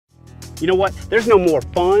You know what? There's no more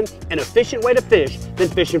fun and efficient way to fish than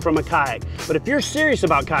fishing from a kayak. But if you're serious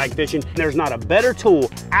about kayak fishing, there's not a better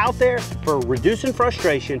tool out there for reducing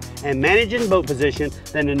frustration and managing boat position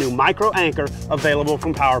than the new micro anchor available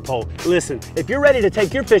from PowerPole. Listen, if you're ready to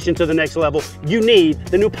take your fishing to the next level, you need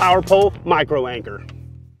the new PowerPole micro anchor.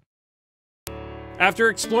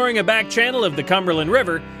 After exploring a back channel of the Cumberland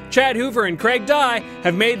River, Chad Hoover and Craig Dye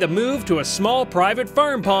have made the move to a small private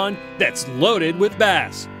farm pond that's loaded with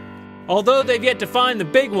bass. Although they've yet to find the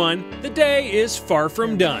big one, the day is far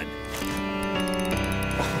from done.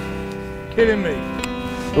 Hitting me.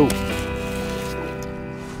 Oh.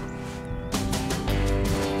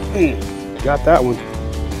 Got that one.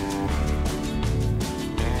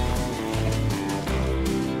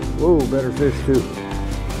 Whoa, better fish too.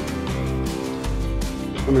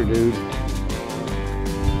 Come here, dude.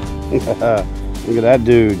 Look at that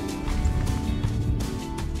dude.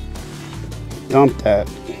 Dumped that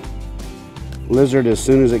lizard as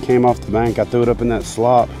soon as it came off the bank. I threw it up in that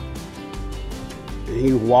slop and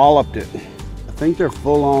he walloped it. I think they're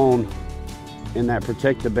full on in that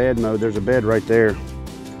protect the bed mode. There's a bed right there.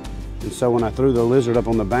 And so when I threw the lizard up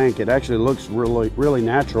on the bank, it actually looks really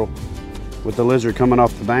natural with the lizard coming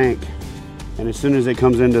off the bank. And as soon as it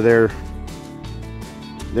comes into their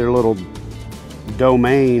little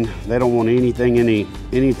domain, they don't want anything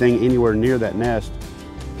anywhere near that nest,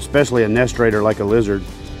 especially a nest raider like a lizard.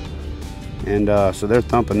 And so they're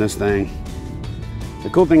thumping this thing. The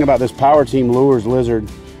cool thing about this Power Team Lures lizard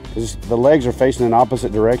is the legs are facing in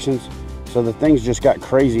opposite directions, so the thing's just got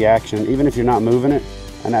crazy action even if you're not moving it.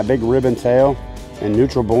 And that big ribbon tail and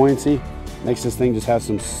neutral buoyancy makes this thing just have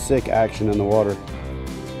some sick action in the water. I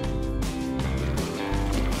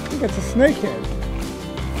think it's a snakehead.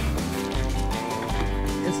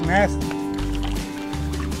 It's nasty.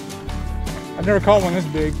 I've never caught one this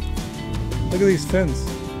big. Look at these fins.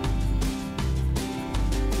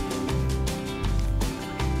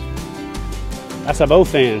 That's a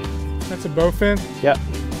bowfin. That's a bowfin? Yep.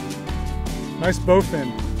 Nice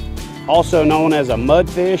bowfin. Also known as a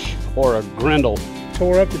mudfish or a grindle.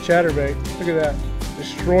 Tore up the chatterbait. Look at that.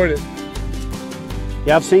 Destroyed it.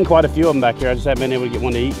 Yeah, I've seen quite a few of them back here. I just haven't been able to get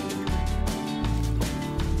one to eat.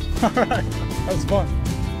 All right, that was fun.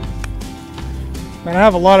 Man, I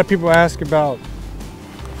have a lot of people ask about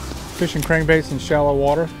fishing crankbaits in shallow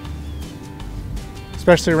water,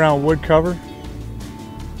 especially around wood cover.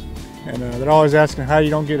 And they're always asking how you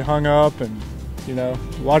don't get hung up, and you know,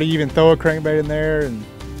 why do you even throw a crankbait in there? And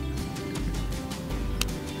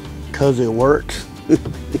because it works.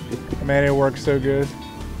 Man, it works so good.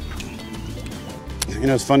 You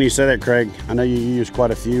know, it's funny you say that, Craig. I know you use quite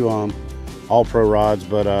a few all pro rods,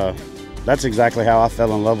 but that's exactly how I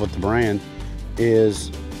fell in love with the brand.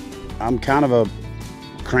 Is I'm kind of a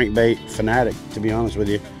crankbait fanatic, to be honest with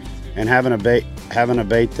you, and having a bait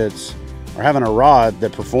that's, or having a rod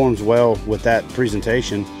that performs well with that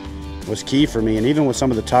presentation was key for me. And even with some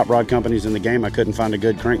of the top rod companies in the game, I couldn't find a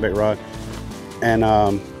good crankbait rod. And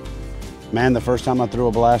man, the first time I threw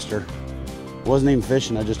a blaster, wasn't even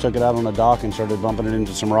fishing. I just took it out on a dock and started bumping it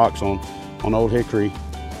into some rocks on Old Hickory.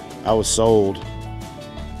 I was sold.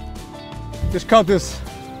 Just caught this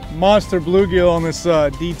monster bluegill on this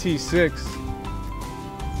DT6.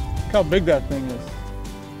 Look how big that thing is.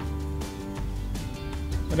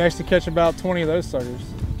 I'd actually catch about 20 of those suckers.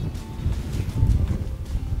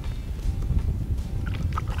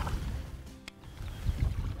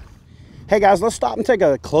 Hey guys, let's stop and take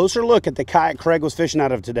a closer look at the kayak Craig was fishing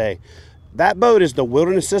out of today. That boat is the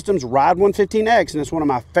Wilderness Systems Ride 115X, and it's one of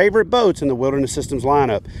my favorite boats in the Wilderness Systems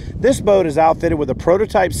lineup. This boat is outfitted with a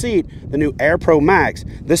prototype seat, the new Air Pro Max.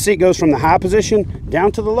 This seat goes from the high position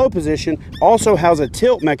down to the low position, also has a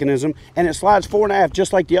tilt mechanism, and it slides 4.5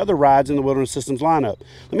 just like the other rides in the Wilderness Systems lineup.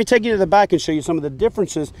 Let me take you to the back and show you some of the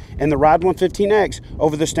differences in the Ride 115X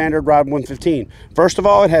over the standard Ride 115. First of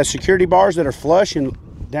all, it has security bars that are flush and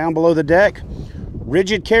down below the deck,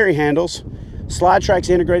 rigid carry handles, slide tracks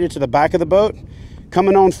integrated to the back of the boat.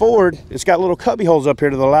 Coming on forward, it's got little cubby holes up here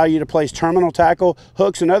to allow you to place terminal tackle,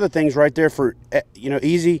 hooks, and other things right there for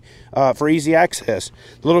easy access.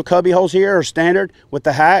 The little cubby holes here are standard with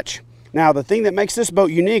the hatch. Now, the thing that makes this boat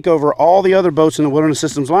unique over all the other boats in the Wilderness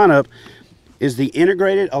Systems lineup is the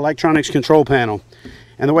integrated electronics control panel.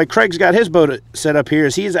 And the way Craig's got his boat set up here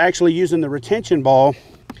is he is actually using the retention ball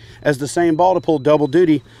as the same ball to pull double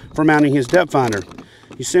duty for mounting his depth finder.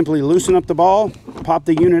 You simply loosen up the ball, pop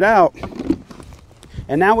the unit out,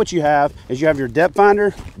 and now what you have is you have your depth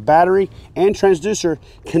finder, battery, and transducer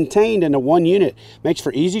contained into one unit. Makes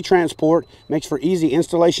for easy transport, makes for easy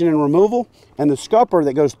installation and removal, and the scupper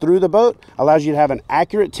that goes through the boat allows you to have an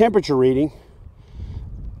accurate temperature reading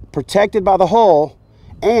protected by the hull,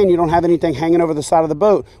 and you don't have anything hanging over the side of the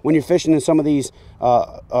boat when you're fishing in some of these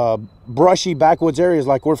brushy backwoods areas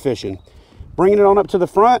like we're fishing. Bringing it on up to the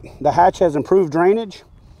front, the hatch has improved drainage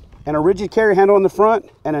and a rigid carry handle in the front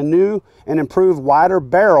and a new and improved wider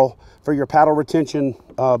barrel for your paddle retention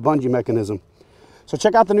bungee mechanism. So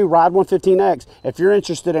check out the new Ride 115X if you're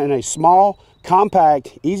interested in a small,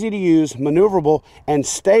 compact, easy to use, maneuverable, and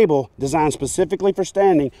stable, designed specifically for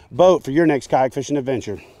standing boat for your next kayak fishing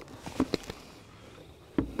adventure.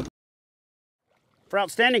 For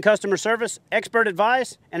outstanding customer service, expert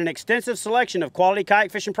advice, and an extensive selection of quality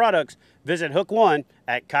kayak fishing products, visit Hook One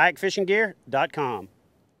at kayakfishinggear.com.